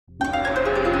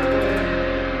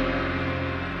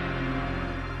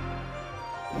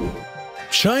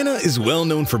China is well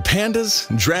known for pandas,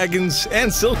 dragons,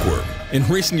 and silkworm, in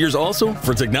recent years also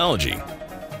for technology.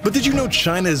 But did you know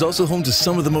China is also home to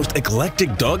some of the most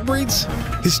eclectic dog breeds?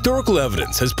 Historical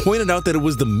evidence has pointed out that it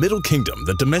was the Middle Kingdom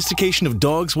that domestication of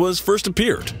dogs was first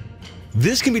appeared.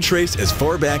 This can be traced as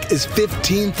far back as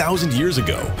 15,000 years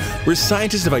ago, where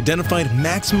scientists have identified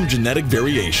maximum genetic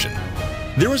variation.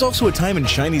 There was also a time in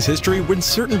Chinese history when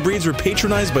certain breeds were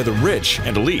patronized by the rich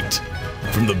and elite.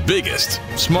 From the biggest,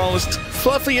 smallest,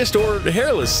 fluffiest, or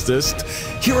hairlessest,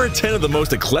 here are 10 of the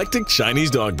most eclectic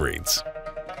Chinese dog breeds.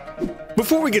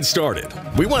 Before we get started,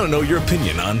 we want to know your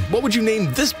opinion on what would you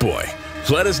name this boy?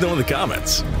 Let us know in the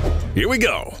comments. Here we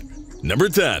go. Number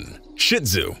 10. Shih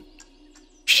Tzu.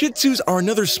 Shih Tzus are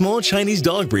another small Chinese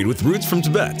dog breed with roots from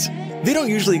Tibet. They don't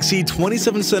usually exceed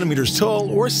 27 centimeters tall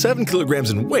or 7 kilograms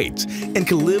in weight and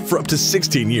can live for up to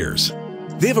 16 years.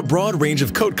 They have a broad range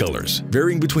of coat colors,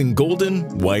 varying between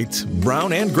golden, white,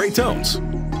 brown, and gray tones.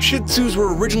 Shih Tzus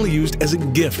were originally used as a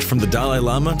gift from the Dalai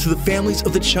Lama to the families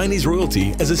of the Chinese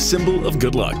royalty as a symbol of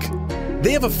good luck.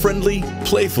 They have a friendly,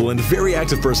 playful, and very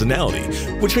active personality,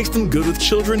 which makes them good with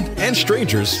children and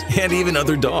strangers and even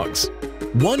other dogs.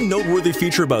 One noteworthy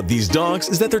feature about these dogs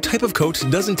is that their type of coat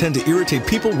doesn't tend to irritate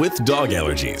people with dog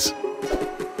allergies.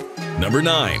 Number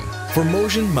 9.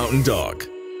 Formosan Mountain Dog.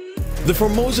 The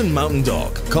Formosan Mountain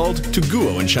Dog, called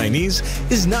Tuguo in Chinese,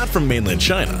 is not from mainland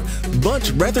China,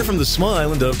 but rather from the small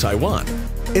island of Taiwan.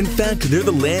 In fact, they're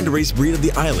the land-race breed of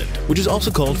the island, which is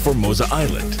also called Formosa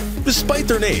Island. Despite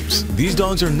their names, these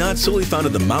dogs are not solely found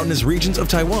in the mountainous regions of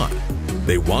Taiwan.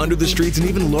 They wander the streets in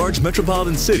even large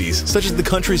metropolitan cities, such as the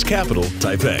country's capital,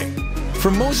 Taipei.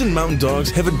 Formosan Mountain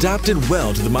Dogs have adapted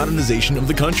well to the modernization of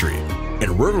the country.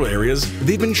 In rural areas,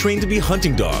 they've been trained to be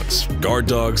hunting dogs, guard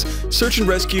dogs, search and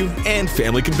rescue, and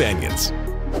family companions.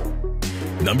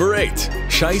 Number 8.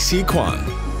 Shaisi Quan.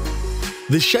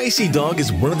 The Shaisi dog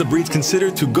is one of the breeds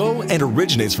considered to go and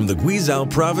originates from the Guizhou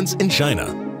province in China.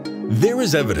 There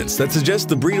is evidence that suggests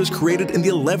the breed was created in the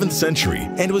 11th century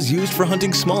and was used for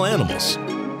hunting small animals.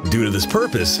 Due to this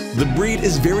purpose, the breed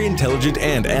is very intelligent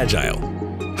and agile.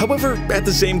 However, at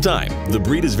the same time, the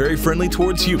breed is very friendly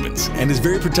towards humans and is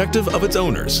very protective of its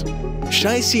owners.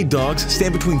 Shaisi dogs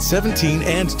stand between 17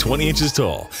 and 20 inches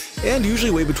tall and usually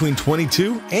weigh between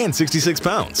 22 and 66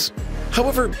 pounds.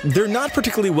 However, they're not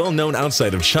particularly well known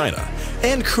outside of China,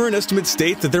 and current estimates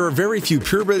state that there are very few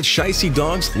purebred Shaisi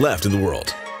dogs left in the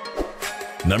world.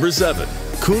 Number 7.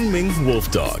 Kunming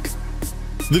Wolf Dog.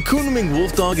 The Kunming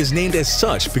Wolf Dog is named as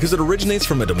such because it originates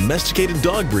from a domesticated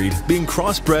dog breed being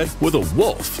crossbred with a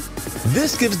wolf.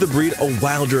 This gives the breed a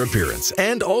wilder appearance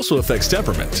and also affects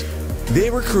temperament.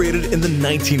 They were created in the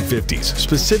 1950s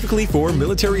specifically for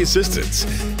military assistance,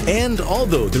 and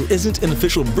although there isn't an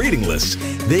official breeding list,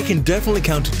 they can definitely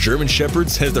count German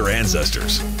Shepherds as their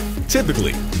ancestors.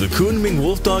 Typically, the Kunming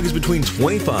Wolf Dog is between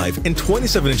 25 and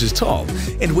 27 inches tall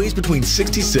and weighs between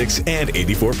 66 and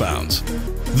 84 pounds.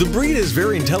 The breed is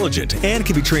very intelligent and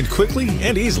can be trained quickly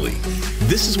and easily.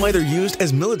 This is why they're used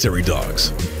as military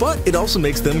dogs, but it also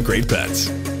makes them great pets.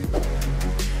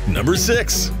 Number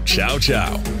 6. Chow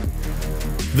Chow.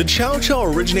 The Chow Chow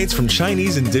originates from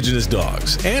Chinese indigenous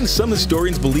dogs, and some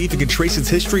historians believe it can trace its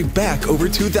history back over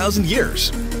 2,000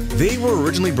 years. They were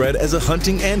originally bred as a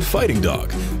hunting and fighting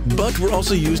dog, but were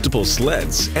also used to pull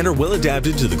sleds and are well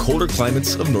adapted to the colder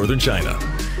climates of northern China.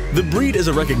 The breed is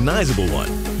a recognizable one,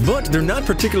 but they're not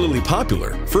particularly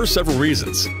popular for several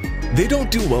reasons. They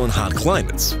don't do well in hot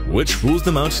climates, which rules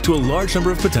them out to a large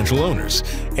number of potential owners,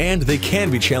 and they can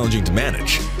be challenging to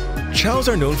manage. Chows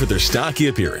are known for their stocky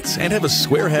appearance and have a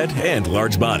square head and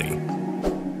large body.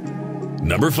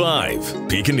 Number 5.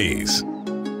 Pekingese.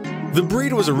 The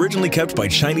breed was originally kept by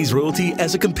Chinese royalty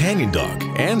as a companion dog,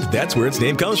 and that's where its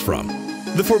name comes from.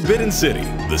 The Forbidden City,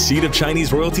 the seat of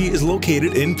Chinese royalty, is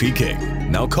located in Peking,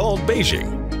 now called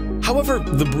Beijing. However,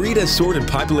 the breed has soared in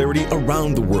popularity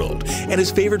around the world and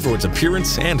is favored for its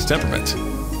appearance and temperament.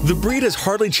 The breed has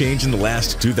hardly changed in the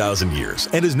last 2,000 years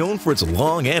and is known for its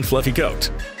long and fluffy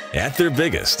coat. At their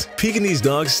biggest, Pekingese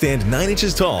dogs stand 9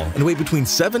 inches tall and weigh between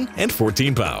 7 and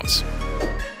 14 pounds.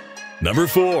 Number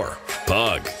 4.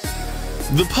 Pug.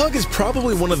 The pug is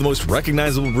probably one of the most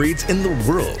recognizable breeds in the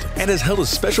world and has held a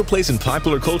special place in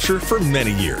popular culture for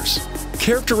many years.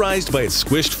 Characterized by its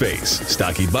squished face,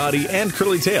 stocky body, and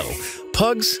curly tail,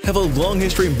 pugs have a long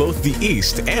history in both the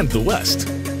East and the West.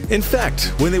 In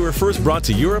fact, when they were first brought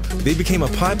to Europe, they became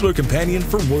a popular companion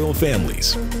for royal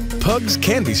families. Pugs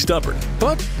can be stubborn,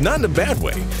 but not in a bad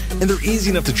way, and they're easy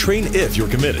enough to train if you're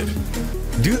committed.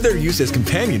 Due to their use as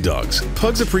companion dogs,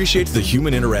 pugs appreciate the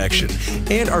human interaction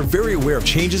and are very aware of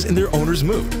changes in their owner's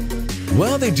mood.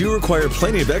 While they do require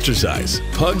plenty of exercise,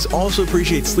 pugs also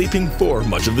appreciate sleeping for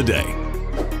much of the day.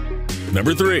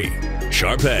 Number 3.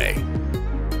 Shar-Pei.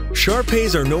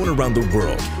 Shar-Peis are known around the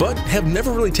world, but have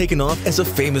never really taken off as a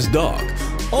famous dog,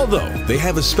 although they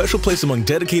have a special place among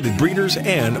dedicated breeders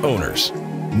and owners.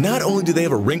 Not only do they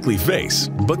have a wrinkly face,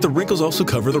 but the wrinkles also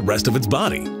cover the rest of its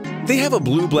body. They have a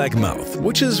blue-black mouth,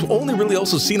 which is only really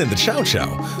also seen in the Chow Chow,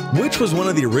 which was one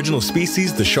of the original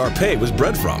species the Shar-Pei was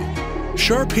bred from.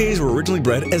 Shar-Peis were originally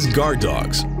bred as guard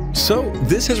dogs, so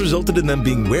this has resulted in them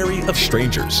being wary of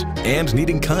strangers and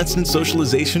needing constant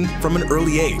socialization from an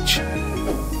early age.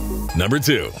 Number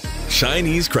 2.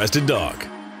 Chinese Crested Dog.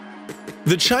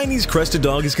 The Chinese Crested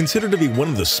Dog is considered to be one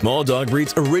of the small dog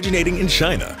breeds originating in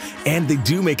China, and they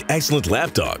do make excellent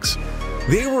lap dogs.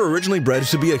 They were originally bred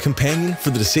to be a companion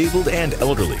for the disabled and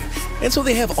elderly, and so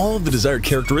they have all of the desired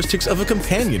characteristics of a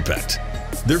companion pet.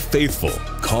 They're faithful,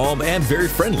 calm, and very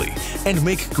friendly, and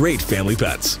make great family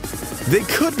pets. They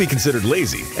could be considered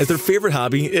lazy, as their favorite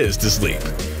hobby is to sleep.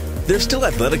 They're still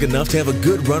athletic enough to have a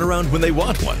good runaround when they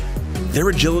want one. Their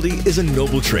agility is a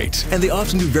noble trait, and they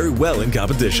often do very well in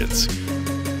competitions.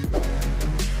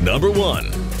 Number 1.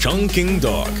 Chongqing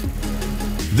Dog.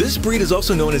 This breed is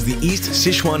also known as the East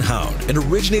Sichuan Hound and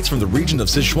originates from the region of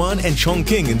Sichuan and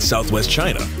Chongqing in southwest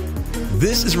China.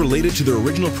 This is related to their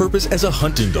original purpose as a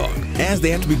hunting dog, as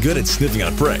they have to be good at sniffing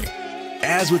out prey.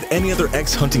 As with any other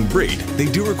ex-hunting breed, they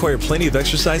do require plenty of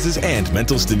exercises and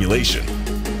mental stimulation.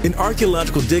 An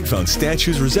archaeological dig found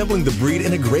statues resembling the breed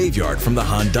in a graveyard from the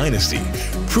Han Dynasty,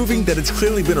 proving that it's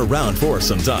clearly been around for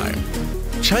some time.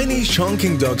 Chinese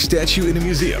Chongqing Dog statue in a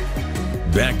museum.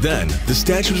 Back then, the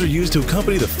statues were used to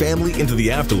accompany the family into the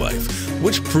afterlife,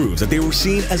 which proves that they were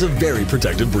seen as a very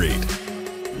protected breed.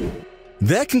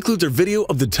 That concludes our video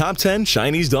of the top 10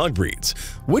 Chinese dog breeds.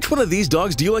 Which one of these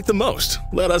dogs do you like the most?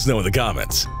 Let us know in the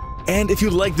comments. And if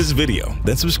you like this video,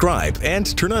 then subscribe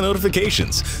and turn on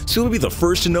notifications so you'll be the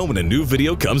first to know when a new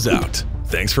video comes out.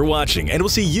 Thanks for watching, and we'll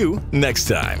see you next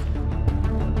time.